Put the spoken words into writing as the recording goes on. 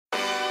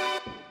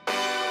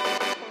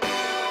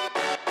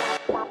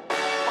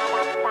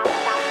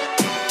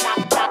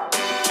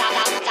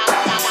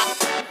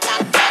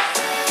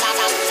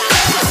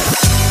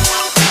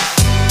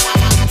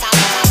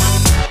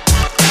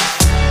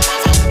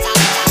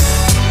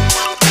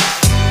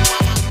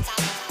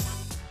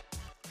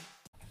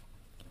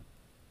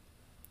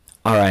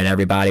All right,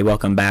 everybody,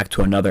 welcome back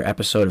to another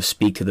episode of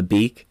Speak to the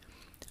Beak.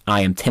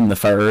 I am Tim the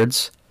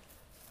Thirds,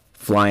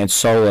 flying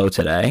solo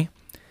today.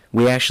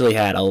 We actually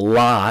had a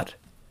lot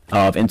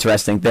of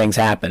interesting things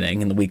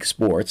happening in the week of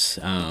sports.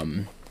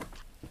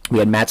 We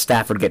had Matt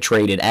Stafford get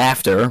traded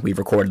after we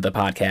recorded the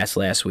podcast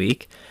last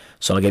week,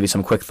 so I'll give you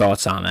some quick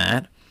thoughts on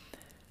that.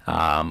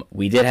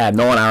 We did have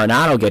Nolan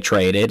Arenado get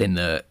traded in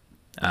the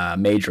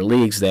major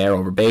leagues there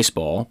over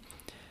baseball.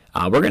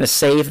 We're going to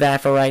save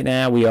that for right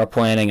now. We are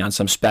planning on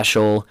some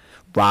special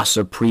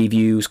roster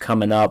previews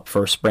coming up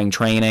for spring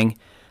training.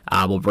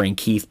 We'll bring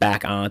Keith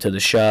back onto the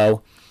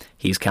show.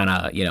 He's kind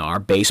of, our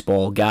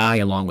baseball guy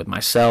along with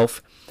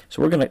myself.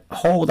 So we're going to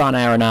hold on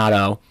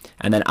Arenado,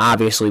 and then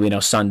obviously we know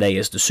Sunday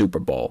is the Super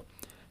Bowl.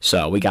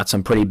 So we got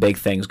some pretty big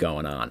things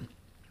going on.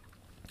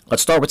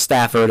 Let's start with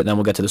Stafford, and then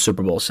we'll get to the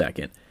Super Bowl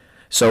second.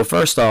 So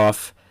first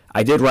off,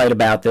 I did write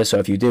about this, so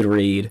if you did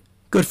read,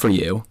 good for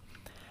you.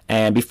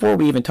 And before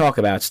we even talk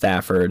about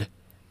Stafford,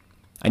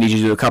 I need you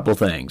to do a couple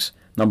things.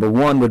 Number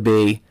one would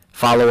be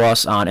follow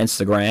us on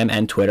Instagram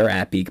and Twitter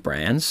at Beak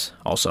Brands.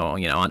 Also,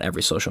 on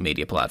every social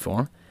media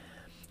platform.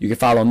 You can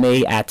follow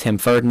me at Tim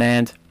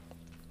Ferdinand.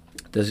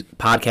 The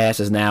podcast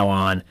is now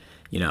on,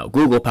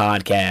 Google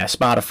Podcasts,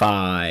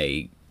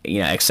 Spotify,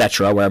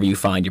 etc., wherever you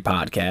find your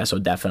podcast. So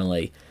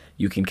definitely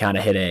you can kind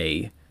of hit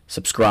a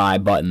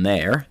subscribe button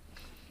there.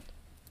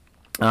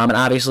 And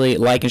obviously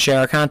like and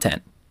share our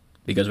content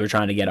because we're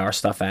trying to get our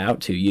stuff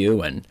out to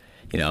you and,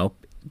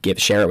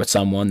 share it with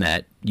someone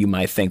that you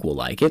might think will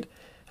like it.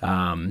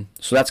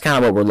 So that's kind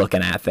of what we're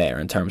looking at there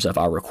in terms of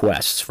our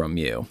requests from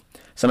you.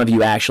 Some of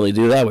you actually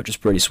do that, which is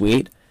pretty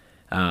sweet.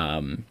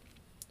 So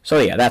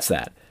yeah, that's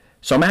that.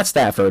 So Matt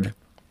Stafford,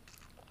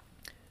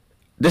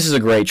 this is a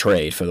great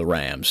trade for the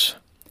Rams.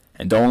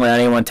 And don't let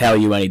anyone tell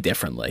you any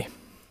differently.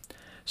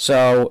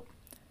 So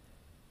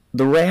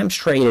the Rams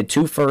traded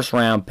 2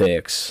 first-round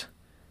picks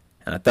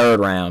and a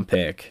third-round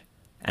pick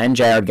and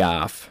Jared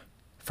Goff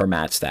for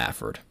Matt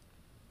Stafford.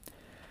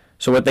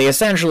 So what they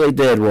essentially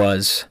did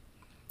was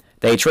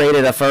they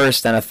traded a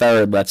first and a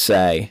third, let's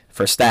say,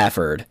 for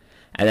Stafford,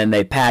 and then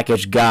they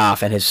packaged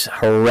Goff and his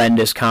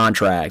horrendous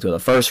contract with a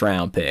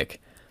first-round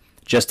pick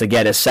just to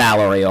get his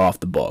salary off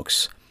the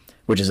books,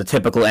 which is a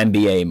typical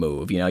NBA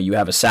move. You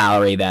have a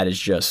salary that is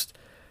just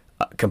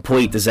a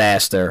complete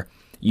disaster.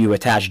 You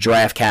attach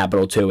draft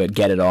capital to it,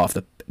 get it off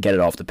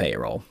the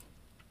payroll.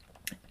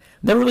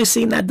 Never really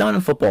seen that done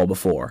in football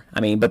before.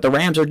 But the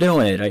Rams are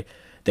doing it.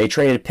 They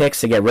traded picks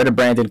to get rid of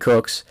Brandon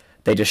Cooks.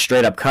 They just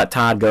straight up cut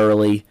Todd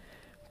Gurley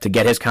to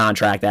get his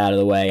contract out of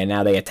the way, and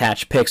now they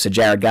attach picks to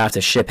Jared Goff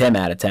to ship him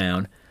out of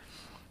town.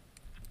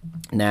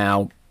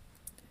 Now,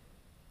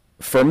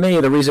 for me,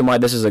 the reason why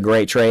this is a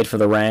great trade for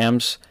the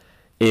Rams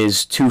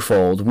is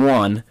twofold.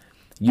 One,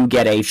 you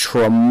get a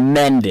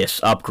tremendous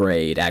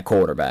upgrade at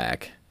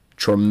quarterback.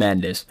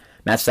 Tremendous.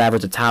 Matt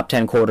Stafford's a top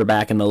 10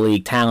 quarterback in the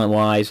league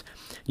talent-wise.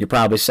 You're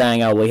probably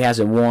saying, oh, well, he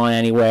hasn't won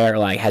anywhere.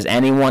 Has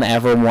anyone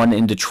ever won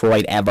in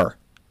Detroit ever?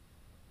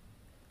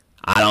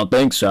 I don't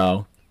think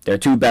so. Their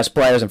 2 best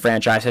players in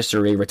franchise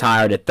history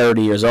retired at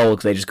 30 years old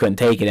because they just couldn't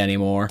take it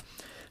anymore.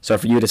 So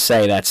for you to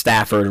say that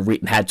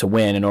Stafford had to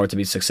win in order to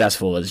be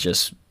successful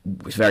it's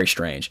very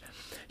strange.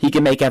 He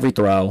can make every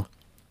throw.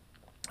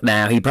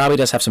 Now, he probably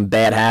does have some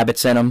bad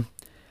habits in him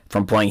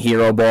from playing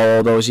hero ball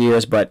all those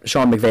years, but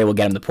Sean McVay will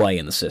get him to play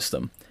in the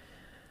system.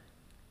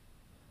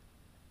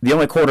 The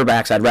only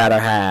quarterbacks I'd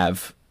rather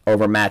have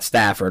over Matt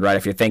Stafford, right,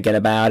 if you're thinking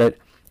about it,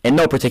 in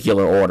no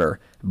particular order,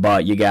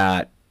 but you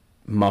got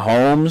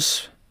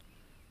Mahomes,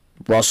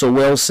 Russell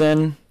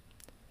Wilson,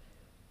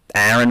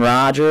 Aaron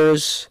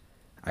Rodgers,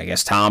 I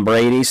guess Tom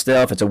Brady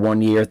still, if it's a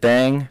one-year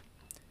thing,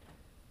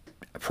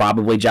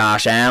 probably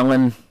Josh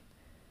Allen,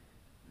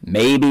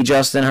 maybe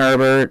Justin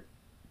Herbert,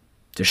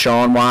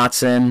 Deshaun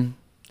Watson,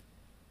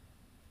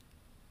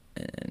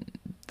 and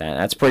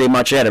that's pretty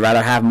much it. I'd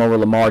rather have him over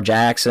Lamar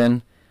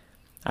Jackson.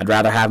 I'd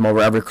rather have him over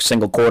every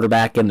single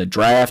quarterback in the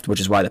draft, which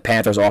is why the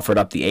Panthers offered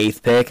up the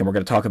 8th pick, and we're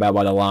going to talk about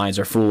why the Lions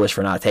are foolish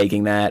for not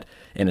taking that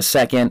in a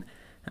second.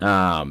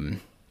 Even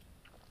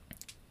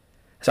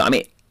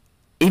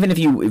if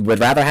you would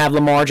rather have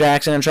Lamar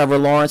Jackson and Trevor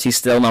Lawrence, he's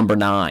still number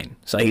 9.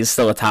 So he's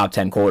still a top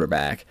 10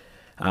 quarterback.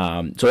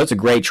 So it's a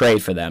great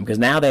trade for them because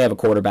now they have a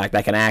quarterback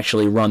that can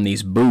actually run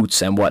these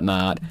boots and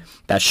whatnot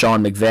that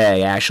Sean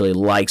McVay actually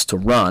likes to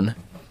run.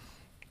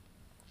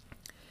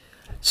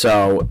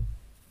 So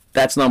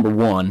that's number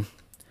one.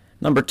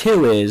 Number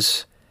two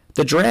is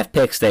the draft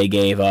picks they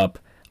gave up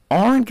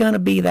aren't going to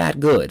be that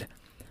good.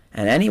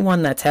 And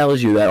anyone that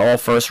tells you that all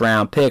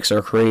first-round picks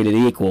are created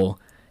equal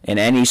in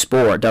any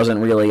sport doesn't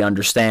really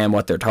understand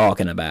what they're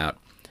talking about.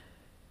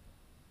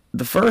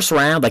 The first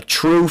round,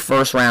 true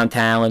first-round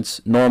talents,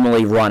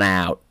 normally run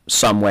out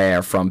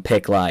somewhere from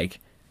pick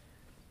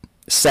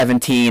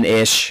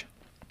 17-ish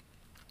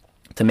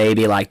to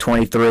maybe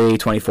 23,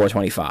 24,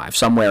 25,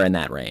 somewhere in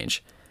that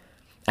range.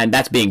 And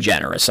that's being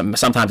generous.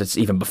 Sometimes it's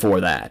even before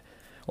that.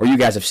 Or you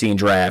guys have seen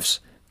drafts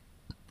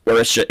where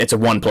it's a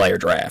one-player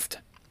draft.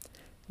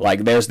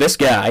 There's this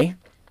guy,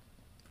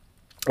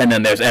 and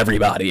then there's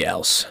everybody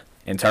else.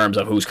 in terms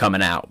of who's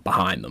coming out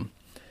behind them.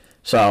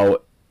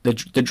 So the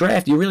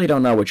draft, you really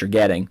don't know what you're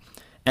getting.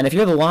 And if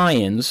you're the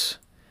Lions,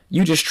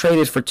 you just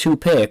traded for 2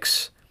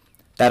 picks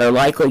that are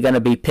likely going to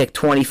be pick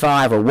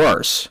 25 or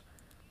worse,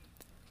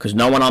 because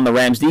no one on the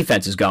Rams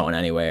defense is going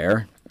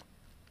anywhere.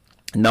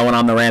 No one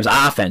on the Rams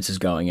offense is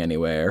going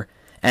anywhere.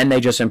 And they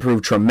just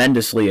improved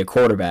tremendously at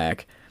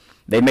quarterback.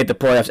 They made the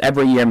playoffs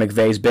every year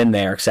McVay's been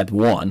there except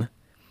one,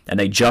 and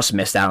they just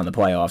missed out on the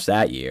playoffs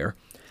that year.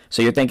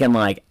 So you're thinking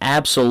like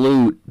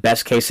absolute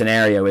best case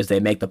scenario is they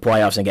make the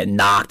playoffs and get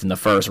knocked in the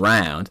first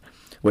round,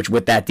 which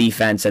with that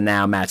defense and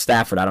now Matt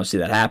Stafford, I don't see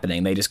that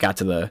happening. They just got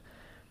to the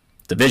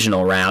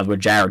divisional round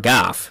with Jared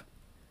Goff.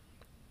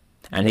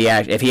 And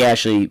if he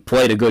actually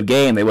played a good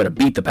game, they would have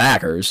beat the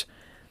Packers.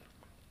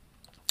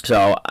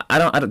 So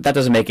that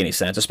doesn't make any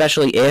sense,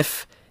 especially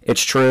if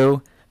it's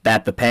true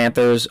that the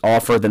Panthers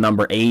offered the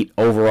number 8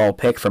 overall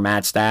pick for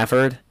Matt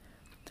Stafford.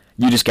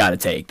 You just got to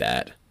take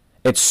that.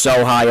 It's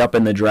so high up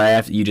in the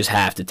draft, you just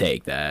have to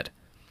take that.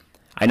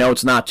 I know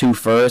it's not 2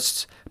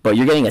 firsts, but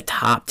you're getting a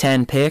top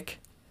 10 pick.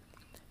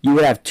 You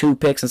would have 2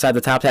 picks inside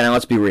the top 10, and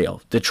let's be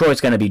real.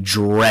 Detroit's going to be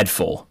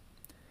dreadful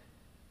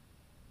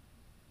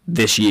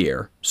this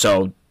year,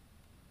 so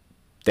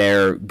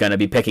they're going to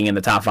be picking in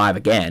the top 5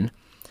 again.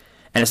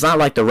 And it's not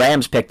like the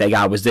Rams pick they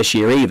got was this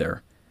year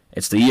either.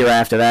 It's the year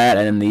after that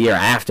and then the year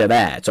after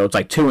that. So it's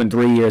like 2 and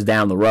 3 years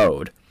down the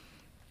road.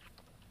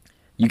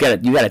 You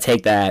got to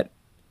take that,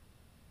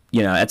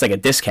 that's like a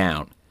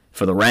discount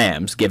for the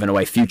Rams, giving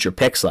away future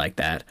picks like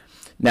that.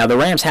 Now, the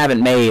Rams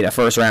haven't made a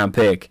first-round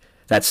pick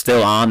that's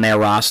still on their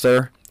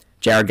roster.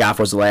 Jared Goff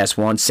was the last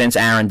one. Since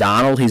Aaron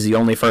Donald, he's the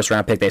only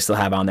first-round pick they still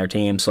have on their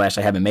team, /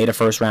 they haven't made a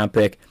first-round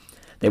pick.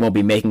 They won't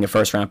be making a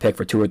first-round pick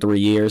for 2 or 3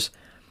 years.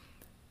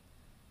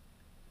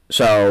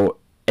 So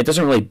it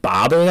doesn't really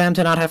bother them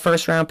to not have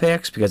first-round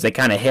picks because they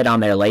kind of hit on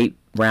their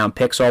late-round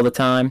picks all the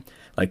time.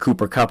 Like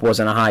Cooper Kupp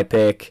wasn't a high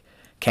pick.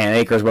 Cam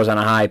Akers wasn't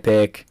a high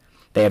pick.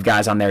 They have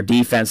guys on their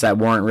defense that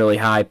weren't really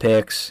high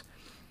picks.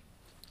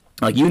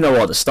 Like,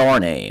 all the star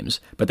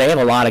names, but they have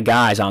a lot of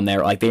guys on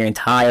there. Like, their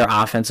entire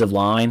offensive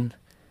line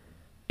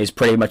is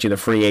pretty much either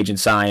free agent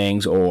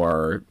signings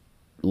or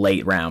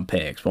late-round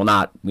picks. Well,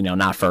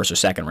 not first or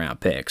second-round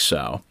picks,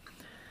 so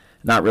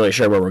not really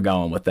sure where we're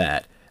going with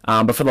that.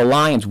 But for the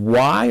Lions,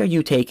 why are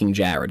you taking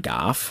Jared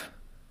Goff?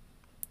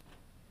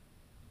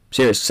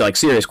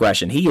 Serious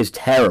question. He is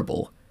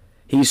terrible.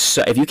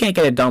 If you can't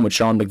get it done with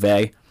Sean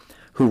McVay,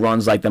 who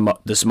runs like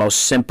this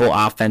most simple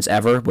offense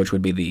ever, which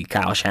would be the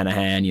Kyle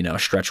Shanahan,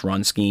 stretch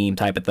run scheme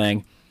type of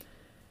thing,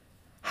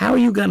 how are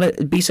you going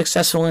to be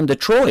successful in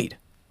Detroit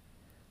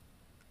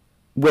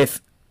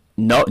with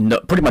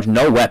pretty much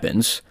no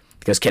weapons?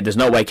 Because there's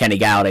no way Kenny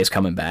Galladay is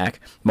coming back.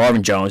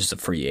 Marvin Jones is a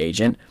free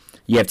agent.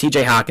 You have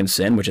T.J.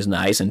 Hawkinson, which is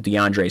nice, and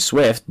DeAndre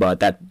Swift, but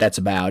that's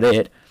about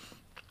it.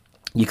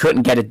 You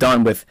couldn't get it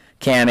done with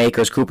Cam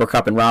Akers, Cooper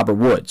Kupp, and Robert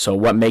Wood. So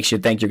what makes you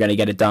think you're going to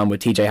get it done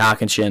with T.J.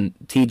 Hawkinson,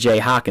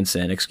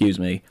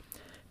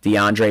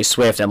 DeAndre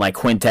Swift, and like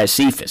Quintez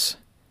Cephas?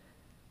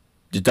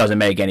 Just doesn't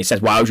make any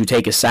sense. Why would you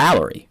take his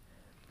salary?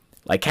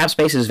 Like, cap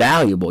space is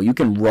valuable. You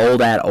can roll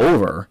that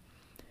over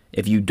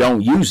if you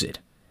don't use it.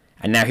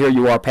 And now here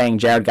you are paying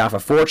Jared Goff a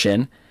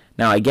fortune.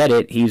 Now I get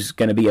it. He's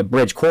going to be a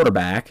bridge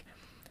quarterback.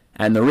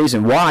 And the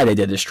reason why they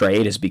did this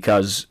trade is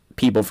because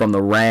people from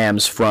the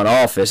Rams front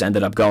office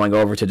ended up going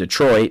over to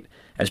Detroit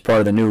as part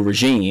of the new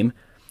regime.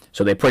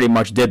 So they pretty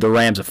much did the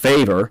Rams a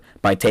favor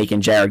by taking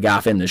Jared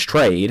Goff in this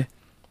trade.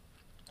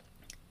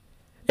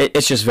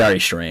 It's just very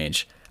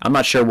strange. I'm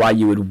not sure why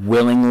you would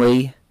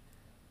willingly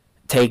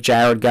take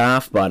Jared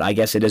Goff, but I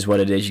guess it is what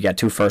it is. You got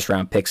 2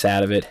 first-round picks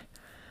out of it.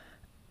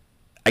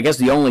 I guess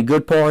the only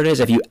good part is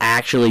if you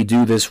actually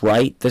do this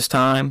right this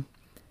time,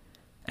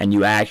 and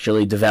you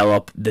actually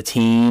develop the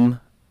team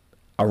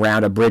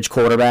around a bridge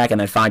quarterback and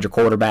then find your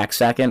quarterback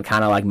second,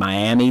 kind of like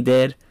Miami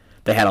did.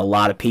 They had a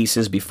lot of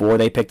pieces before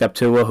they picked up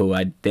Tua, who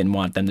I didn't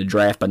want them to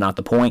draft, but not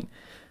the point.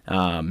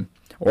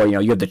 Or,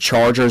 you have the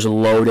Chargers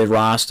loaded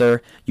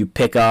roster. You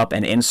pick up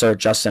and insert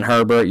Justin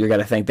Herbert. You're going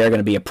to think they're going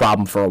to be a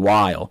problem for a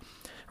while.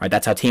 Right?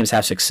 That's how teams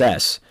have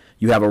success.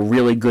 You have a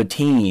really good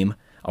team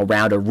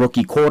around a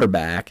rookie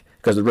quarterback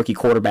because the rookie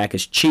quarterback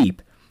is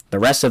cheap. The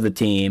rest of the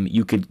team,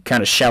 you could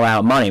kind of shell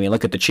out money. I mean,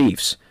 look at the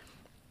Chiefs.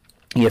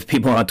 You have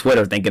people on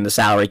Twitter thinking the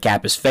salary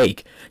cap is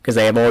fake because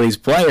they have all these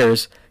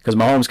players because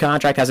Mahomes'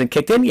 contract hasn't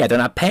kicked in yet. They're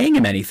not paying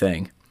him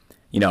anything,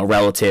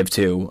 relative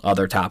to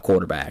other top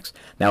quarterbacks.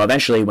 Now,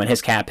 eventually, when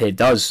his cap hit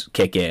does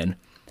kick in,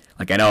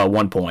 like I know at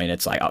one point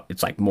it's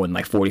like more than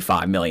like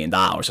 $45 million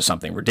or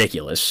something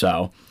ridiculous.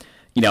 So,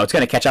 it's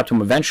going to catch up to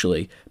him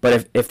eventually.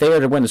 But if they were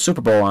to win the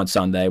Super Bowl on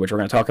Sunday, which we're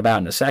going to talk about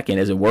in a second,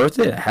 is it worth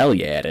it? Hell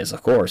yeah, it is,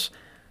 of course.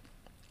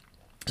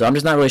 So I'm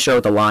just not really sure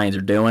what the Lions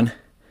are doing.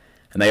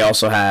 And they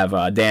also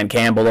have Dan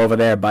Campbell over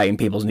there biting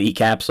people's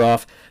kneecaps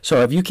off.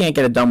 So if you can't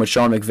get it done with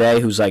Sean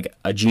McVay, who's like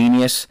a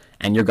genius,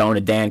 and you're going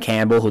to Dan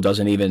Campbell, who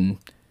doesn't even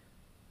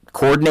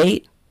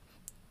coordinate,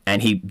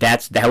 and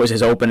that was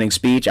his opening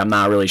speech, I'm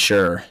not really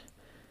sure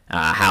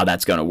how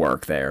that's going to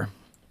work there.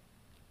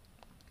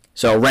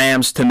 So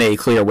Rams, to me,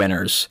 clear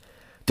winners.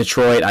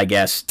 Detroit, I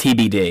guess,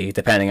 TBD,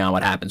 depending on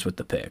what happens with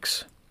the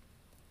picks.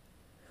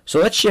 So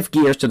let's shift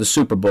gears to the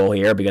Super Bowl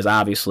here, because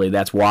obviously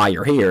that's why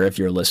you're here if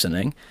you're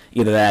listening.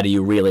 Either that or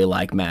you really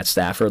like Matt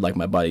Stafford, like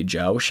my buddy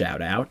Joe,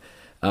 shout out.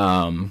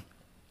 So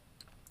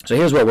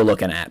here's what we're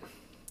looking at.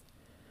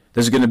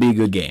 This is going to be a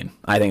good game.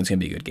 I think it's going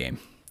to be a good game.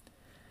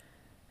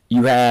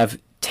 You have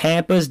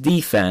Tampa's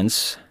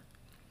defense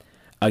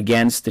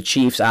against the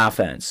Chiefs'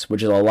 offense,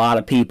 which is a lot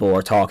of people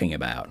are talking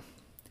about.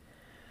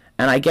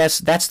 And I guess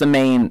that's the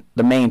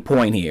main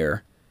point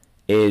here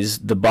is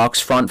the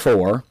Bucs front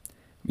four,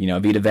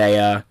 Vita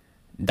Vea,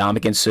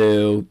 Ndamukong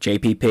Suh,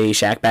 JPP,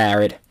 Shaq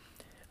Barrett,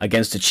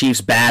 against the Chiefs'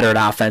 battered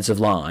offensive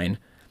line,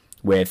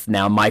 with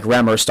now Mike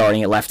Remmer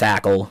starting at left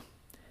tackle,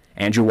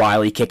 Andrew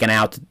Wiley kicking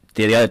out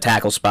the other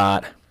tackle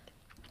spot.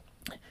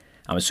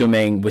 I'm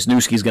assuming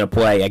Wisniewski's going to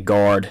play at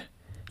guard.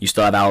 You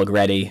still have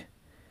Allegretti,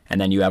 and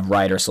then you have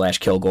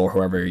Ryder/Kilgore,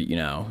 whoever,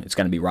 it's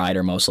going to be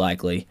Ryder most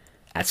likely,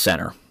 at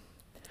center.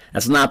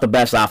 That's not the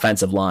best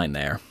offensive line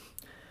there.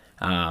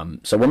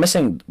 So we're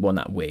missing, well,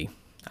 not we.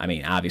 I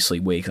mean, obviously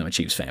we, because I'm a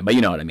Chiefs fan, but you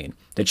know what I mean.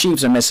 The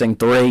Chiefs are missing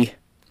 3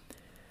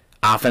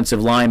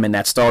 offensive linemen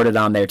that started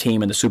on their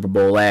team in the Super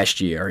Bowl last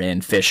year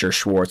in Fisher,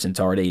 Schwartz, and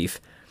Tardif.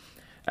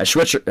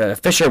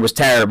 Fisher was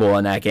terrible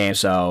in that game,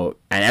 and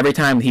every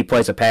time he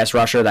plays a pass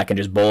rusher that can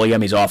just bully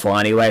him, he's awful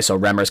anyway, so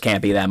Remmers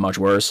can't be that much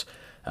worse.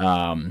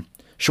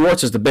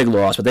 Schwartz is the big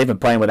loss, but they've been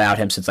playing without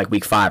him since like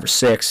week 5 or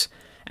 6,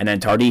 and then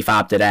Tardif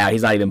opted out.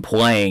 He's not even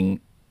playing.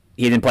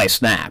 He didn't play a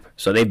snap,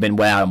 so they've been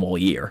without him all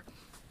year.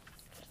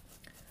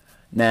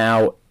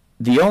 Now,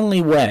 the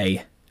only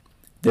way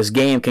this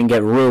game can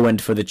get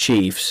ruined for the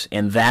Chiefs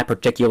in that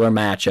particular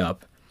matchup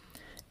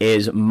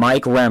is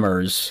Mike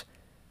Remmers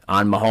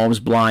on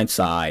Mahomes' blind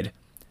side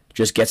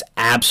just gets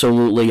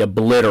absolutely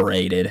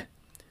obliterated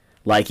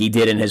like he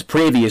did in his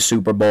previous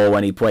Super Bowl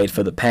when he played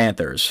for the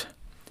Panthers.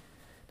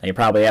 Now you're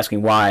probably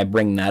asking why I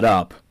bring that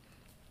up.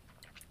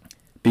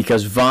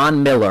 Because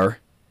Von Miller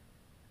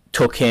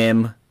took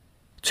him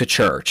to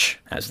church,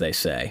 as they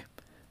say.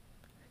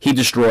 He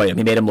destroyed him.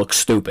 He made him look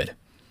stupid.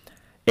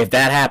 If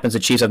that happens, the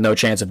Chiefs have no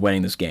chance of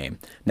winning this game.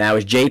 Now,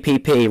 is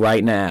JPP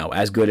right now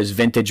as good as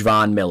vintage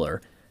Von Miller?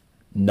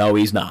 No,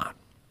 he's not.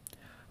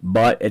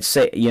 But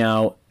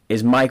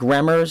is Mike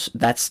Remmers,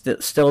 that's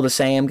still the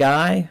same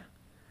guy?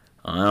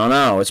 I don't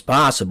know. It's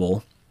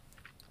possible.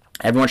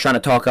 Everyone's trying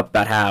to talk up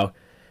about how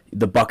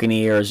the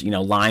Buccaneers,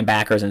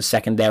 linebackers and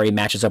secondary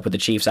matches up with the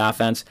Chiefs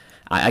offense.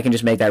 I can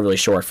just make that really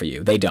short for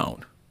you. They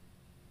don't.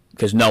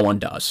 Because no one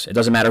does. It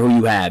doesn't matter who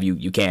you have,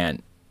 you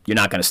can't. You're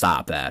not going to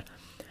stop that.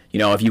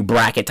 If you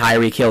bracket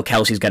Tyreek Hill,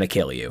 Kelsey's going to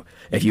kill you.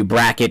 If you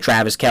bracket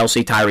Travis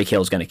Kelce, Tyreek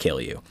Hill's going to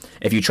kill you.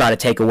 If you try to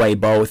take away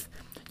both,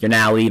 you're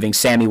now leaving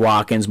Sammy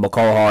Watkins,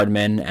 McCall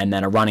Hardman, and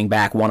then a running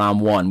back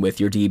one-on-one with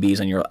your DBs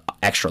and your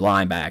extra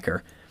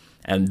linebacker.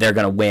 And they're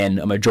going to win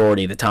a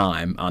majority of the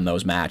time on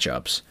those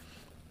matchups.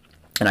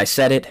 And I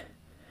said it,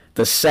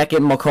 the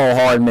second McCall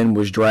Hardman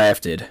was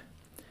drafted,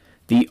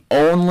 the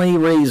only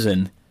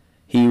reason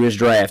he was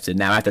drafted,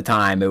 now at the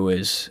time it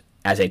was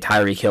as a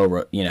Tyreek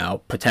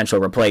Hill, potential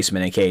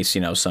replacement in case,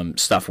 some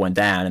stuff went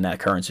down in that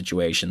current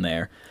situation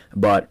there.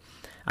 But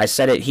I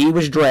said it, he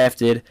was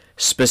drafted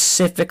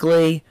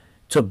specifically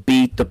to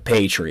beat the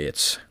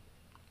Patriots.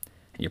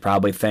 And you're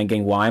probably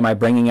thinking, why am I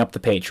bringing up the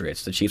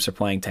Patriots? The Chiefs are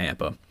playing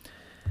Tampa.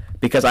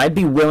 Because I'd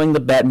be willing to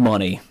bet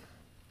money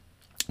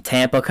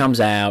Tampa comes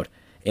out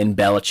in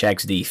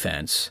Belichick's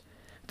defense.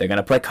 They're going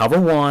to play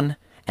cover 1.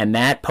 And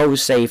that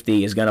post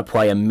safety is going to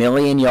play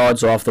 1,000,000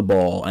 yards off the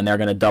ball, and they're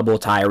going to double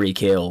Tyreek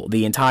Hill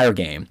the entire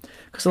game.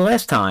 Because the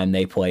last time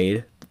they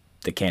played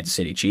the Kansas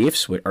City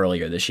Chiefs,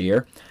 earlier this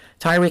year,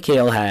 Tyreek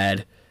Hill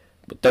had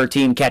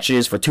 13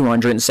 catches for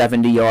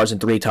 270 yards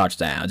and 3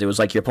 touchdowns. It was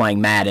like you're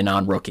playing Madden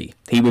on rookie.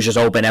 He was just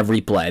open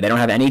every play. They don't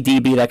have any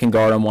DB that can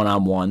guard him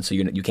one-on-one, so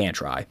you can't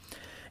try.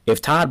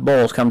 If Todd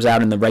Bowles comes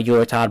out in the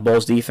regular Todd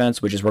Bowles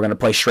defense, which is we're going to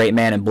play straight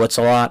man and blitz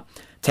a lot,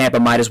 Tampa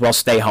might as well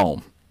stay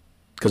home.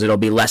 Because it'll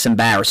be less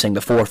embarrassing to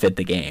forfeit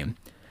the game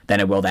than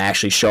it will to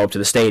actually show up to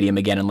the stadium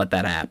again and let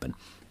that happen.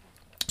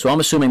 So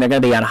I'm assuming they're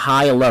going to be on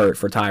high alert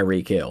for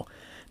Tyreek Hill.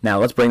 Now,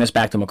 let's bring this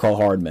back to McCall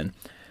Hardman.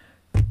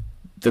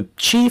 The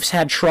Chiefs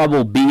had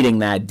trouble beating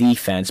that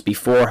defense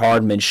before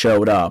Hardman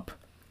showed up,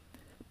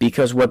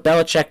 because what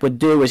Belichick would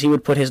do is he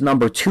would put his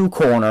number 2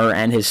 corner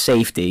and his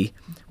safety,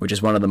 which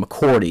is one of the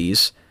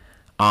McCourties,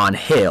 on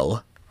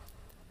Hill.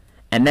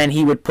 And then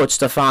he would put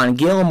Stephon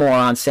Gilmore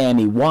on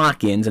Sammy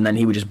Watkins, and then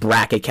he would just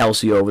bracket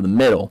Kelce over the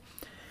middle.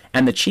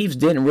 And the Chiefs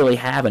didn't really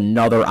have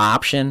another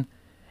option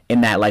in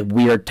that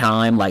weird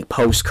time,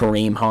 post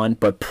Kareem Hunt,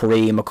 but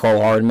pre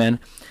McCall Hardman,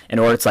 in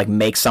order to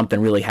make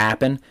something really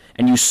happen.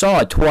 And you saw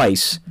it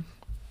twice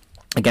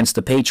against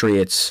the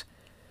Patriots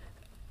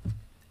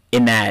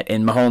in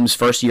Mahomes'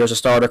 first year as a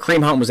starter.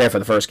 Kareem Hunt was there for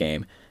the first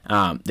game.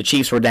 The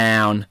Chiefs were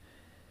down.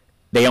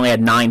 They only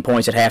had 9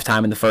 points at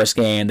halftime in the first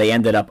game. They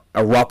ended up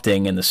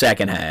erupting in the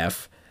second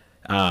half.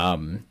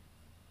 And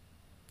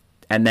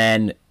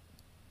then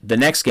the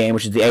next game,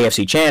 which is the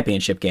AFC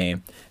Championship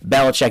game,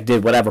 Belichick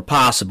did whatever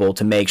possible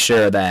to make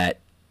sure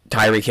that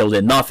Tyreek Hill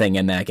did nothing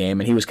in that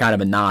game, and he was kind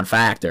of a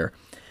non-factor.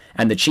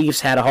 And the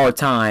Chiefs had a hard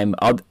time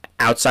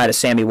outside of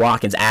Sammy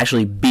Watkins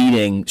actually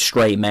beating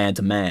straight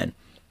man-to-man.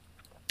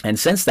 And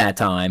since that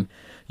time,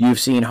 you've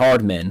seen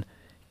Hardman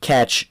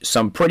catch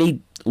some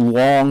pretty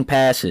long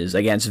passes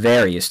against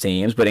various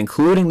teams, but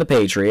including the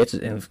Patriots.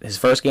 In his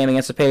first game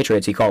against the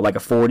Patriots, he caught like a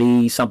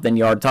 40-something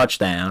yard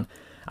touchdown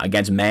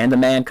against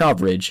man-to-man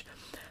coverage.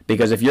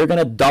 Because if you're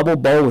going to double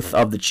both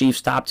of the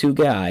Chiefs' top two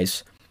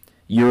guys,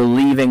 you're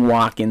leaving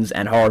Watkins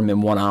and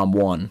Hardman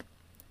one-on-one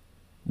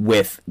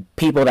with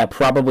people that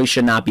probably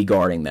should not be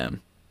guarding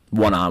them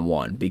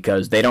one-on-one,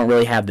 because they don't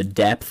really have the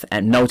depth,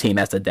 and no team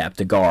has the depth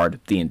to guard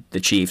the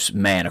Chiefs'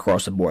 man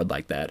across the board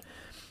like that.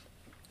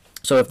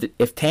 So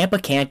if Tampa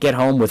can't get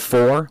home with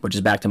 4, which is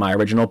back to my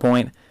original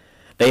point,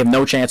 they have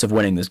no chance of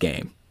winning this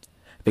game,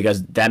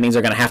 because that means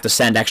they're going to have to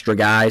send extra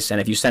guys, and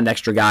if you send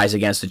extra guys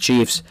against the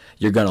Chiefs,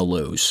 you're going to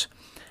lose.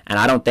 And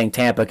I don't think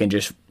Tampa can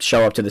just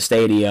show up to the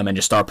stadium and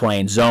just start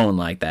playing zone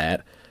like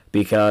that,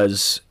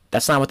 because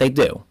that's not what they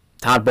do.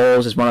 Todd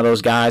Bowles is one of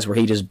those guys where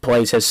he just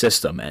plays his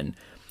system, and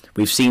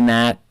we've seen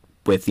that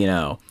with,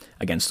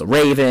 against the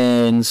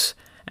Ravens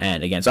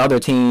and against other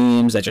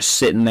teams that just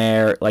sitting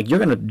there. Like, you're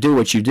going to do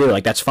what you do.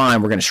 Like, that's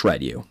fine. We're going to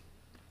shred you.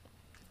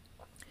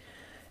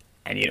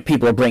 And,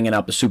 people are bringing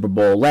up the Super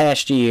Bowl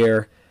last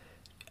year.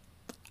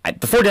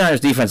 The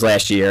 49ers defense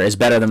last year is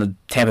better than the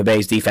Tampa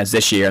Bay's defense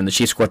this year, and the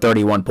Chiefs scored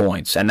 31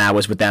 points, and that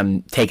was with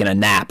them taking a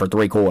nap for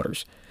 3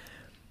 quarters.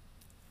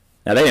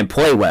 Now, they didn't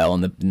play well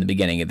in the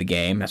beginning of the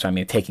game. That's what I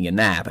mean, taking a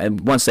nap.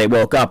 And once they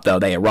woke up, though,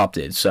 they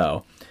erupted.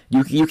 So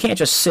you can't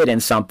just sit in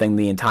something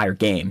the entire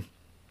game.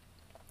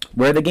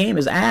 Where the game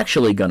is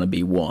actually going to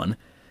be won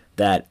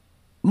that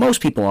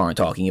most people aren't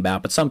talking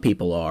about, but some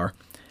people are,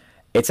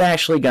 it's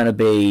actually going to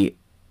be,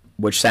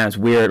 which sounds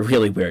weird,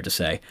 really weird to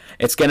say,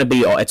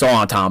 it's all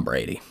on Tom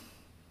Brady.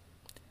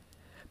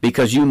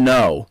 Because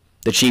the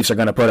Chiefs are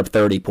going to put up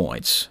 30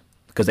 points,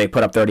 because they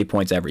put up 30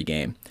 points every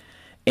game.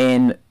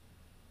 In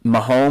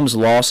Mahomes'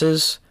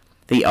 losses,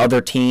 the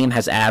other team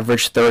has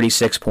averaged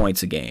 36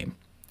 points a game.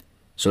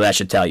 So that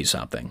should tell you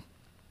something.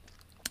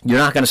 You're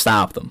not going to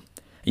stop them.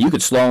 You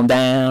could slow them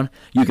down.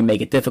 You can make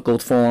it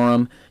difficult for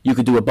them. You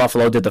could do what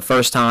Buffalo did the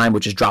first time,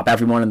 which is drop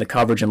everyone in the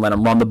coverage and let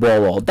them run the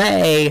ball all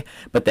day.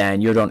 But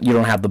then you don't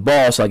have the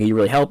ball, so like, are you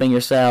really helping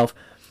yourself?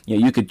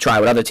 You could try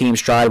what other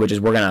teams tried, which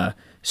is we're gonna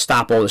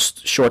stop all this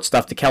short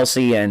stuff to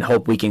Kelsey and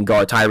hope we can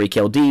guard Tyreek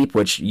Hill deep,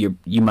 which you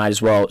might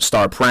as well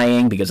start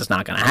praying, because it's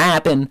not gonna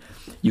happen.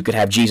 You could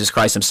have Jesus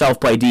Christ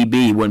himself play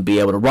DB. You wouldn't be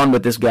able to run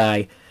with this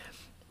guy.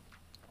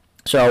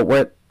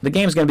 So the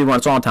game's gonna be when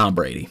it's on Tom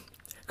Brady,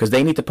 because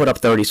they need to put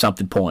up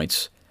 30-something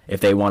points if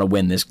they want to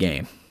win this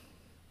game.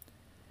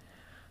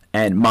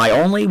 And my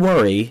only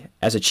worry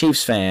as a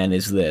Chiefs fan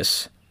is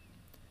this.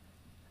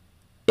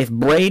 If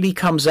Brady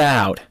comes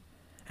out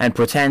and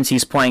pretends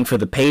he's playing for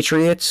the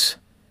Patriots,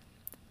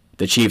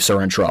 the Chiefs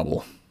are in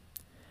trouble.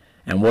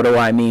 And what do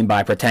I mean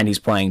by pretend he's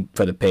playing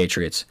for the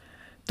Patriots?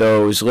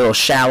 Those little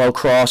shallow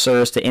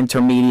crossers to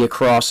intermediate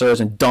crossers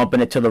and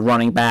dumping it to the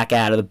running back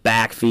out of the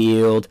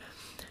backfield.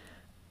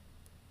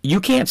 You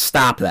can't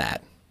stop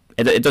that.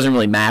 It doesn't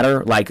really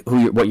matter like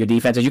what your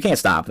defense is. You can't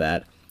stop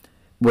that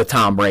with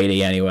Tom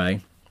Brady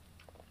anyway.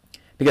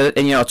 Because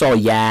it's all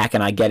yak,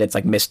 and I get it's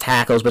like missed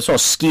tackles, but it's all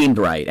schemed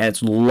right, and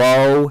it's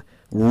low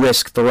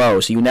risk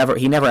throws. So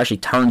he never actually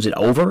turns it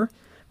over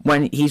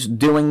when he's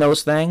doing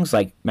those things.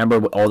 Like,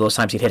 remember all those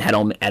times he'd hit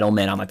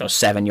Edelman on like those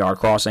 7-yard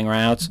crossing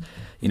routes?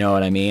 You know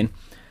what I mean?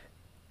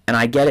 And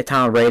I get it.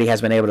 Tom Brady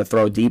has been able to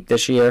throw deep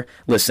this year.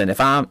 Listen, if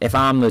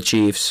I'm the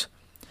Chiefs,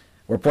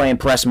 we're playing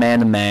press man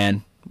to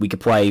man. We could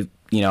play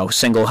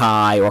single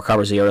high or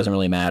cover zero, doesn't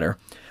really matter.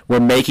 We're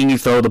making you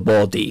throw the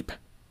ball deep.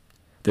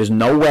 There's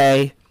no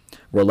way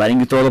we're letting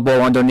you throw the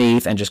ball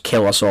underneath and just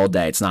kill us all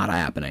day. It's not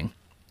happening.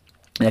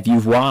 And if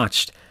you've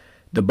watched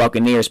the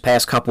Buccaneers'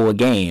 past couple of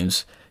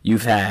games, he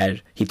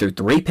threw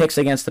 3 picks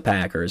against the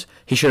Packers.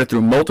 He should have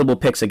threw multiple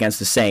picks against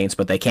the Saints,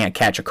 but they can't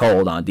catch a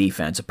cold on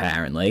defense,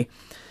 apparently.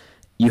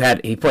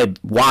 He played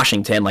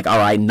Washington, like, all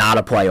right, not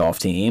a playoff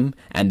team,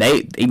 and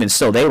they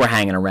were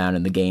hanging around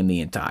in the game the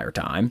entire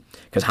time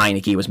because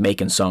Heineke was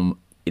making some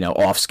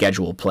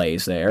off-schedule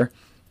plays there.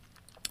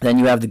 Then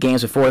you have the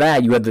games before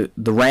that. You had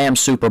the Rams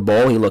Super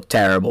Bowl. He looked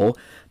terrible.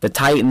 The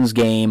Titans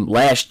game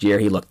last year,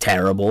 he looked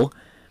terrible.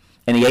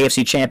 In the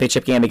AFC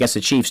Championship game against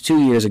the Chiefs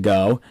 2 years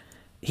ago,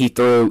 he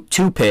threw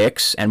 2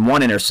 picks and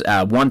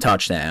one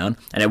touchdown,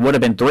 and it would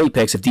have been 3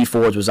 picks if Dee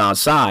Ford was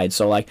onside.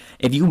 So, like,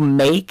 if you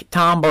make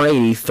Tom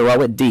Brady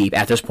throw it deep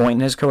at this point in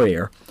his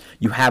career,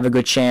 you have a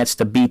good chance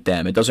to beat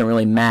them. It doesn't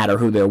really matter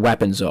who their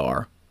weapons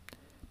are,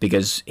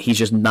 because he's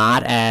just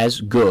not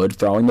as good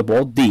throwing the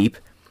ball deep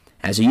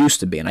as he used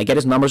to be. And I get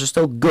his numbers are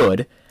still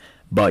good,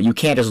 but you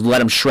can't just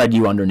let him shred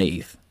you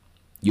underneath.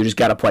 You just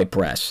got to play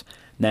press.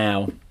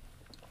 Now,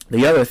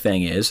 the other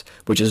thing is,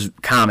 which is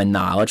common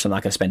knowledge, so I'm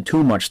not going to spend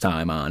too much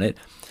time on it,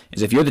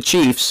 is if you're the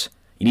Chiefs,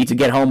 you need to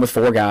get home with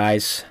 4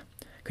 guys,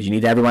 because you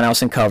need everyone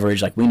else in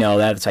coverage. Like, we know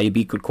that. That's how you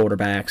beat good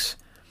quarterbacks.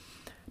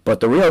 But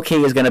the real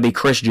key is going to be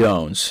Chris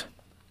Jones.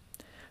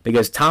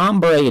 Because Tom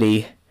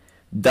Brady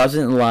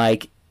doesn't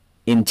like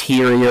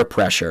interior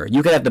pressure.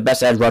 You could have the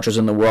best edge rushers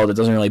in the world. It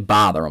doesn't really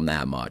bother him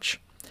that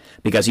much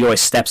because he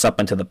always steps up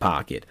into the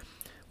pocket.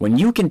 When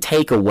you can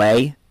take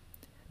away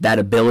that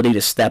ability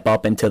to step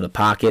up into the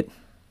pocket,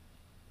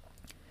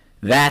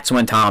 that's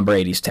when Tom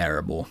Brady's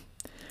terrible.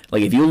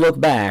 Like, if you look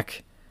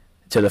back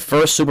to the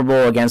first Super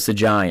Bowl against the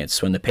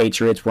Giants when the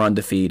Patriots were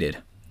undefeated,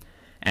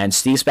 and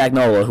Steve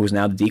Spagnuolo, who's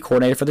now the D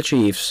coordinator for the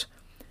Chiefs,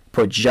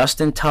 put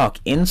Justin Tuck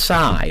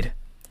inside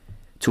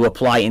to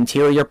apply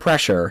interior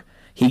pressure,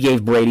 he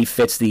gave Brady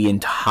fits the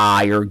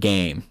entire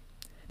game.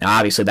 Now,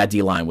 obviously, that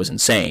D-line was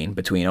insane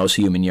between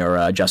Osi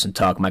Umenyiora, Justin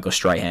Tuck, Michael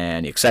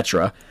Strahan,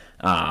 etc.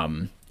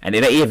 And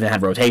they even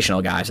had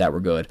rotational guys that were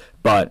good.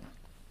 But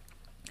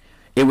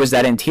it was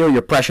that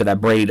interior pressure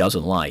that Brady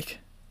doesn't like.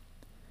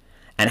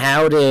 And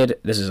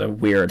this is a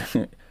weird,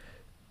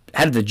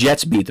 how did the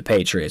Jets beat the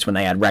Patriots when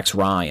they had Rex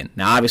Ryan?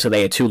 Now, obviously,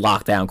 they had two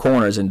lockdown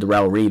corners in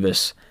Darrelle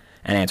Revis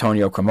and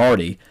Antonio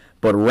Cromartie,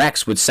 but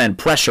Rex would send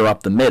pressure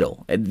up the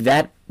middle.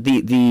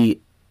 The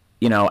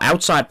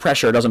outside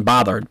pressure doesn't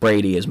bother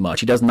Brady as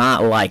much. He does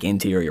not like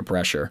interior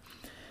pressure.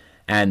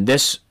 And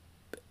this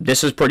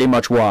is pretty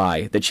much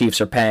why the Chiefs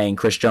are paying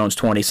Chris Jones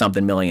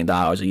 $20-something million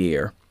a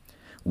year.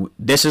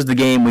 This is the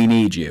game we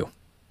need you.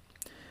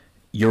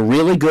 You're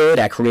really good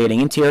at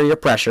creating interior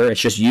pressure.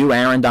 It's just you,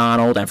 Aaron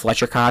Donald, and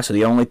Fletcher Cox are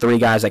the only three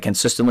guys that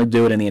consistently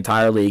do it in the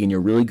entire league, and you're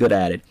really good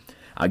at it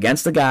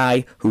against a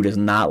guy who does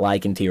not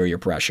like interior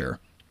pressure.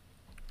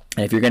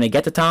 And if you're going to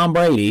get to Tom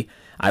Brady,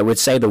 I would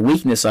say the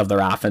weakness of their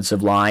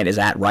offensive line is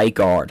at right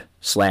guard /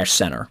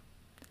 center.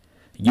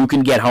 You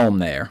can get home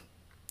there.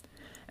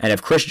 And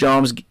if Chris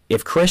Jones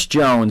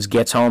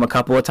gets home a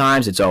couple of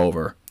times, it's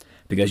over.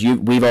 Because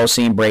we've all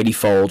seen Brady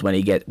fold when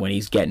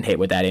he's getting hit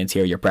with that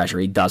interior pressure.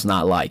 He does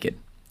not like it.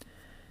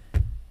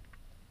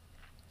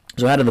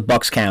 So how do the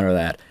Bucs counter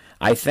that?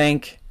 I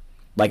think,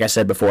 like I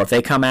said before, if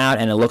they come out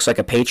and it looks like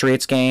a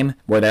Patriots game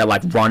where they're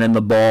like running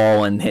the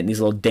ball and hitting these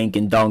little dink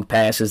and dunk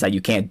passes that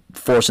you can't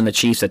force in the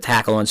Chiefs to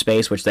tackle in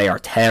space, which they are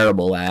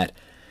terrible at,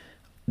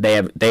 they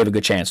have a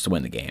good chance to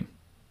win the game.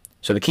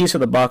 So the keys for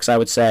the Bucs, I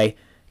would say,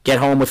 get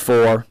home with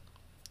 4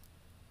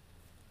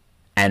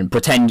 and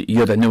pretend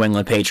you're the New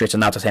England Patriots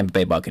and not the Tampa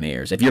Bay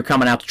Buccaneers. If you're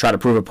coming out to try to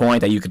prove a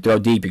point that you could throw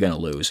deep, you're going to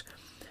lose.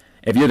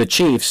 If you're the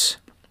Chiefs,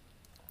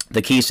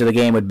 the keys to the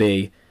game would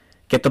be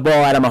get the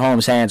ball out of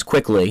Mahomes' hands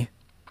quickly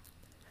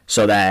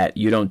so that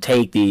you don't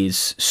take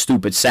these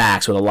stupid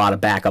sacks with a lot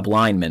of backup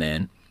linemen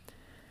in.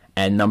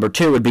 And number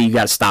 2 would be you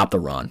got to stop the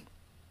run.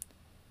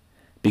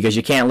 Because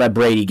you can't let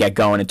Brady get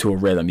going into a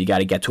rhythm. You got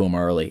to get to him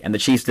early. And the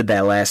Chiefs did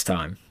that last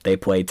time they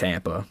played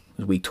Tampa. It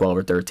was week 12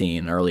 or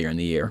 13 earlier in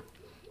the year.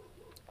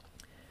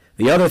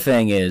 The other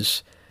thing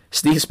is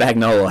Steve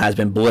Spagnuolo has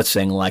been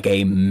blitzing like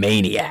a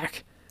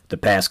maniac the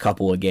past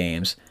couple of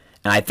games.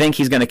 And I think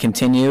he's going to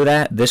continue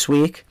that this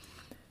week.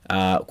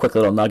 Quick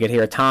little nugget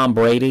here. Tom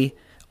Brady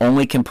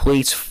only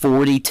completes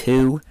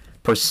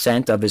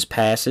 42% of his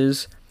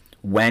passes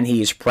when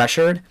he's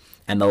pressured.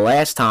 And the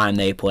last time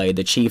they played,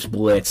 the Chiefs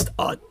blitzed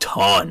a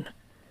ton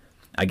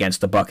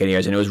against the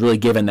Buccaneers, and it was really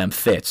giving them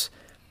fits.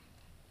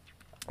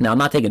 Now, I'm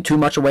not taking too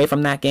much away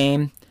from that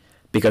game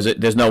because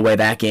there's no way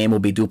that game will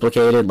be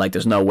duplicated. Like,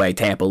 there's no way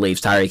Tampa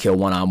leaves Tyreek Hill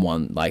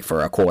one-on-one like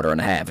for a quarter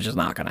and a half. It's just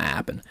not going to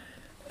happen.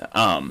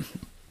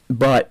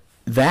 But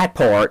that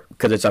part,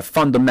 because it's a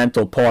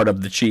fundamental part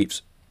of the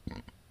Chiefs'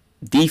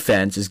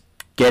 defense, is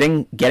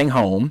getting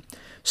home,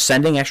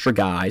 sending extra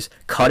guys,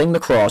 cutting the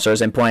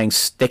crossers, and playing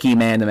sticky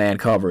man-to-man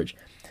coverage.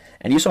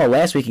 And you saw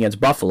last week against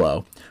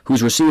Buffalo,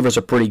 whose receivers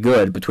are pretty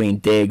good between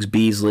Diggs,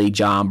 Beasley,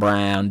 John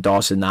Brown,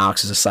 Dawson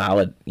Knox is a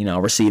solid,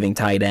 receiving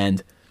tight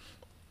end.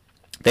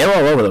 They were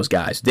all over those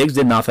guys. Diggs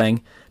did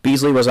nothing.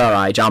 Beasley was all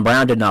right. John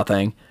Brown did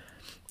nothing,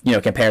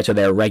 compared to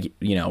their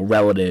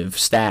relative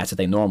stats that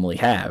they normally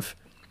have.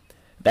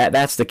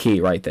 That's the key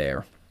right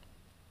there.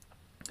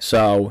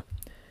 So,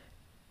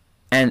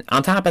 and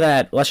on top of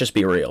that, let's just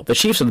be real. The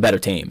Chiefs are the better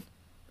team.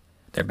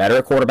 They're better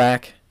at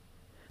quarterback.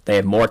 They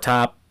have more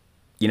top,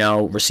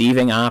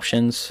 receiving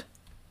options.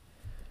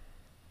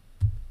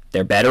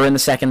 They're better in the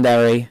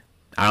secondary.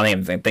 I don't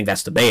even think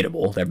that's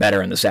debatable. They're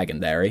better in the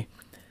secondary.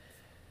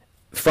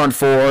 Front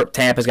 4,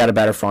 Tampa's got a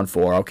better front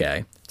 4.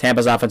 Okay.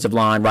 Tampa's offensive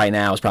line right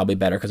now is probably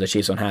better because the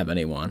Chiefs don't have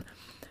anyone.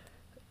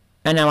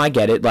 And now I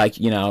get it.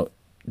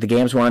 The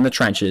game's won in the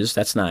trenches.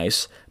 That's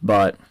nice.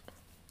 But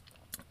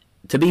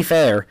to be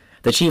fair,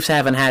 the Chiefs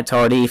haven't had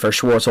Tardif or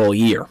Schwartz all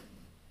year.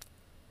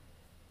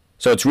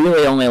 So it's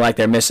really only like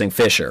they're missing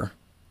Fisher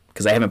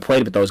because they haven't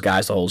played with those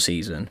guys the whole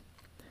season.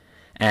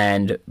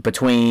 And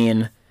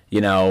between,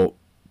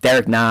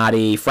 Derek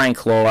Nottie, Frank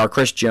Clark,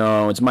 Chris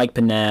Jones, Mike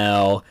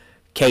Pennell,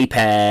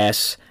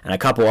 K-Pass, and a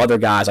couple other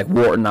guys like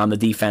Wharton on the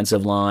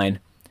defensive line,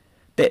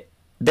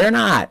 they're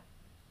not,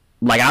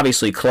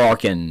 obviously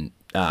Clark and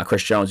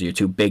Chris Jones are your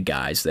two big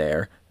guys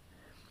there.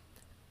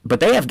 But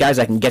they have guys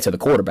that can get to the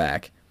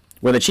quarterback.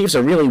 Where the Chiefs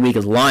are really weak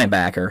as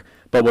linebacker,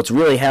 but what's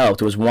really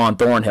helped was Juan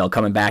Thornhill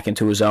coming back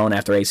into his own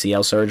after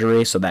ACL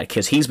surgery,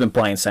 because he's been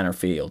playing center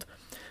field.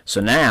 So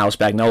now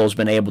Spagnuolo's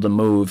been able to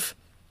move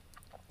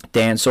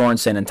Dan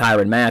Sorensen and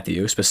Tyrann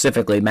Mathieu,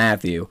 specifically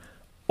Mathieu,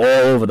 all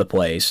over the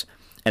place,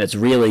 and it's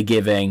really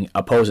giving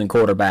opposing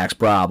quarterbacks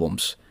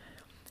problems.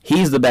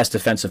 He's the best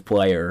defensive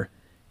player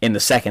in the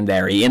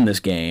secondary in this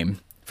game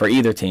for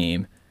either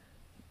team,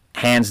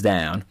 hands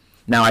down.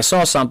 Now, I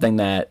saw something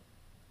that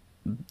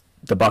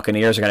the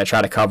Buccaneers are going to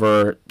try to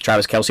cover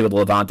Travis Kelce with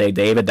Levante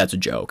David. That's a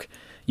joke.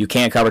 You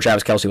can't cover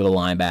Travis Kelce with a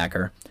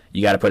linebacker.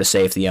 You got to put a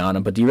safety on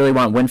him. But do you really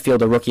want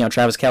Winfield, a rookie, on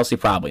Travis Kelce?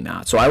 Probably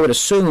not. So I would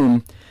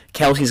assume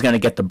Kelce's going to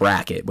get the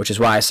bracket, which is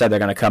why I said they're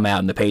going to come out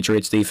in the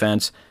Patriots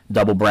defense,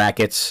 double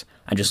brackets,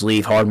 and just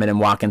leave Hardman and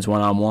Watkins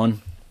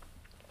one-on-one.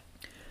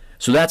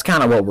 So that's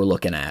kind of what we're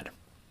looking at.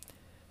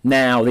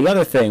 Now, the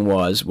other thing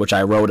was, which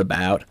I wrote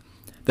about,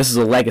 this is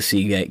a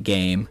legacy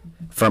game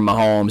for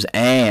Mahomes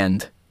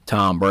and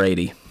Tom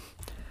Brady.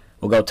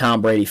 We'll go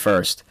Tom Brady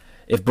first.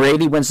 If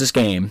Brady wins this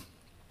game,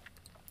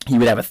 he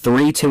would have a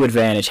 3-2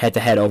 advantage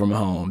head-to-head over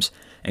Mahomes,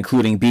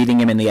 including beating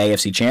him in the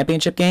AFC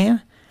Championship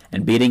game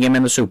and beating him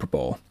in the Super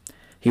Bowl.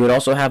 He would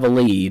also have a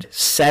lead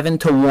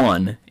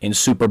 7-1 in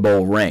Super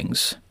Bowl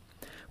rings,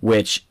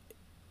 which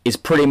is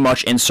pretty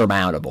much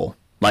insurmountable.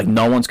 Like,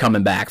 no one's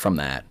coming back from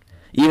that.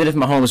 Even if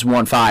Mahomes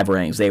won 5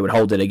 rings, they would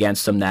hold it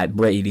against him that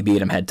Brady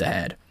beat him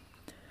head-to-head.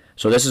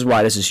 So this is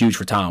why this is huge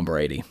for Tom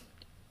Brady.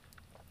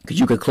 Because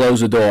you could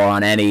close the door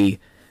on any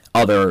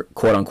other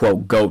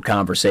quote-unquote GOAT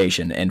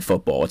conversation in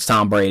football. It's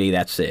Tom Brady,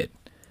 that's it.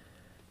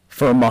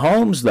 For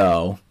Mahomes,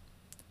 though,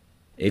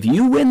 if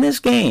you win this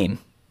game,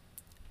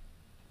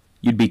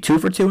 you'd be 2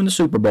 for 2 in the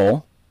Super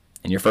Bowl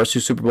in your first 2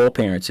 Super Bowl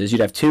appearances.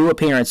 You'd have 2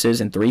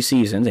 appearances in 3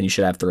 seasons, and you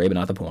should have 3, but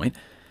not the point.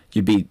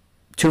 You'd be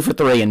 2 for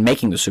 3 in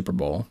making the Super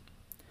Bowl.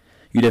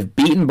 You'd have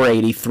beaten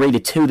Brady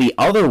 3-2 the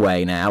other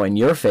way now in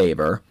your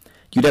favor.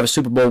 You'd have a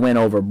Super Bowl win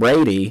over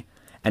Brady,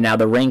 and now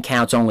the ring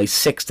counts only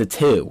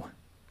 6-2.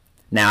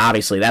 Now,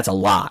 obviously, that's a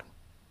lot.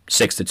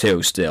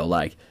 6-2 still.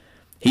 Like,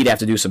 he'd have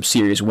to do some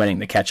serious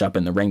winning to catch up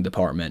in the ring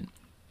department.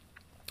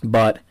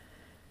 But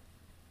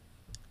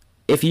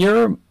if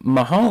you're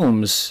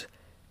Mahomes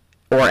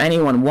or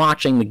anyone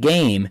watching the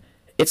game,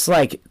 it's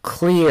like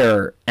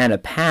clear and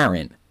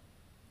apparent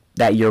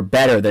that you're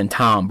better than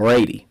Tom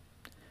Brady.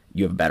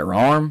 You have a better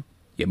arm.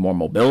 You have more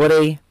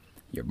mobility.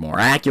 You're more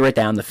accurate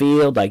down the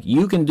field. Like,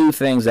 you can do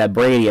things that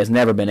Brady has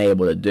never been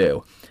able to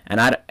do. And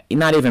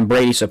not even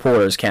Brady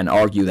supporters can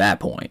argue that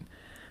point.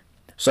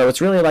 So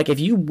it's really like, if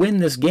you win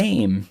this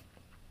game,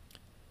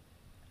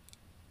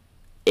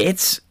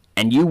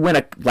 and you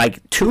win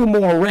 2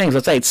 more rings,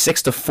 let's say it's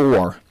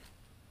 6-4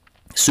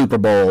 Super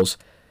Bowls,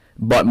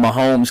 but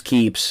Mahomes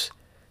keeps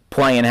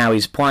playing how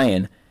he's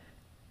playing,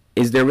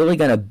 is there really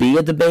going to be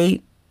a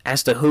debate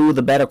as to who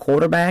the better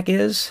quarterback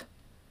is?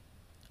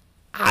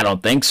 I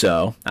don't think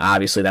so.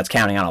 Obviously, that's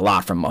counting on a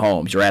lot from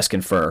Mahomes. You're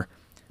asking for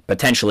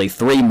potentially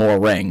 3 more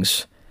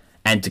rings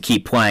and to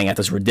keep playing at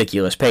this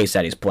ridiculous pace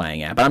that he's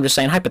playing at. But I'm just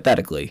saying,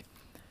 hypothetically,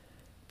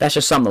 that's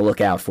just something to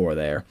look out for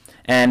there.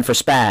 And for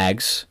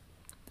Spags,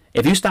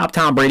 if you stop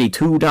Tom Brady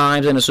 2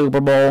 times in a Super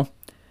Bowl,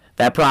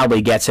 that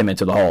probably gets him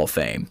into the Hall of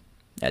Fame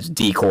as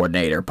D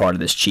coordinator, part of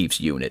this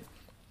Chiefs unit.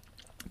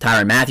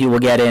 Tyrann Mathieu will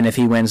get in if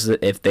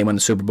they win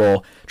the Super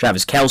Bowl.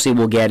 Travis Kelce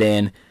will get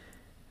in.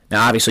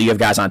 Now, obviously, you have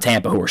guys on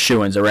Tampa who are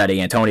shoo-ins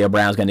already. Antonio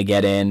Brown's going to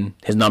get in.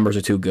 His numbers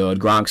are too good.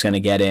 Gronk's going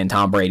to get in.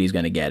 Tom Brady's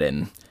going to get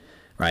in.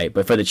 Right?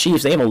 But for the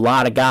Chiefs, they have a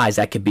lot of guys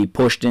that could be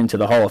pushed into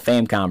the Hall of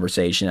Fame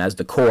conversation as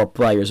the core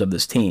players of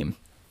this team.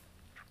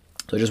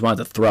 So I just wanted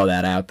to throw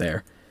that out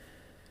there.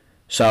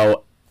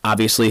 So,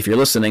 obviously, if you're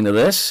listening to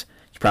this,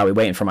 you're probably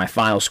waiting for my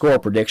final score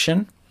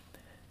prediction.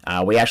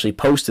 We actually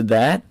posted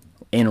that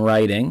in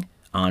writing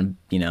on,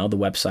 the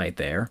website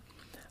there.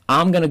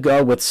 I'm going to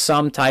go with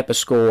some type of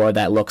score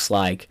that looks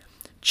like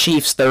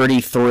Chiefs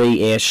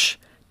 33-ish,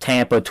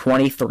 Tampa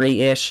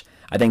 23-ish.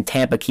 I think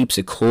Tampa keeps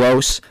it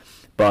close,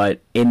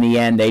 but in the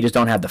end, they just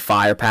don't have the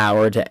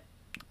firepower to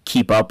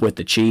keep up with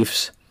the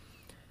Chiefs.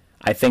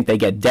 I think they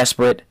get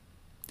desperate,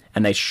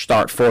 and they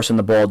start forcing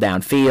the ball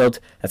downfield.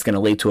 That's going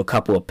to lead to a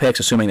couple of picks,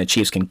 assuming the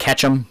Chiefs can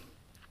catch them.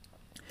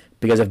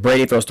 Because if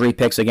Brady throws 3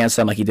 picks against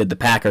them like he did the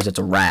Packers, it's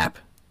a wrap.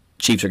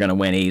 Chiefs are going to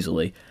win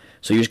easily.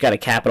 So you just got to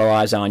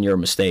capitalize on your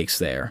mistakes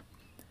there.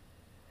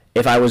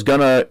 If I was going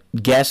to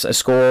guess a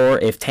score,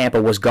 if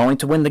Tampa was going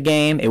to win the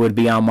game, it would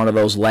be on one of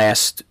those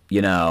last,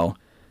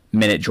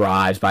 minute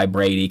drives by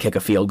Brady, kick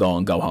a field goal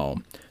and go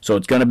home. So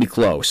it's going to be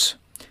close.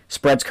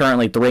 Spread's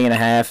currently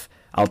 3.5.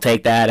 I'll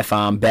take that if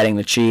I'm betting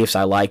the Chiefs.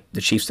 I like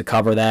the Chiefs to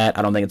cover that.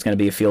 I don't think it's going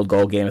to be a field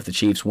goal game if the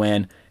Chiefs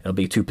win. It'll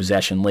be a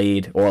 2-possession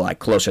lead or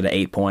closer to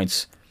 8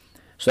 points.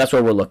 So that's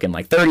what we're looking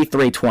like,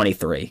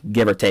 33-23,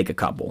 give or take a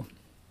couple.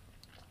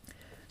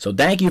 So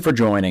thank you for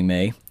joining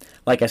me.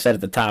 Like I said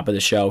at the top of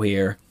the show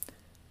here,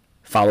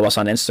 follow us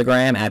on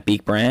Instagram at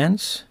Beak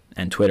Brands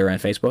and Twitter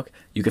and Facebook.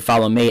 You can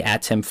follow me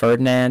at Tim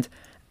Ferdinand.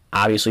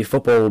 Obviously,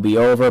 football will be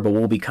over, but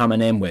we'll be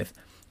coming in with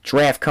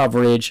draft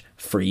coverage,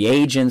 free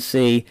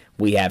agency.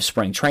 We have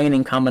spring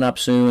training coming up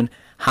soon.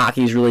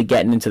 Hockey's really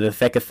getting into the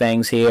thick of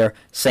things here.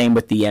 Same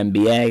with the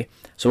NBA.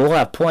 So we'll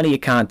have plenty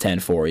of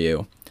content for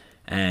you.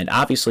 And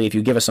obviously, if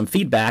you give us some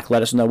feedback,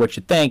 let us know what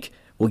you think.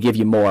 will give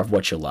you more of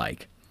what you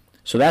like.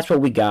 So that's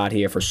what we got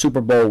here for Super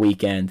Bowl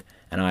weekend,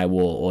 and I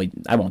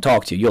won't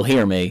talk to you. You'll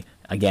hear me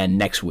again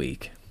next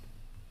week.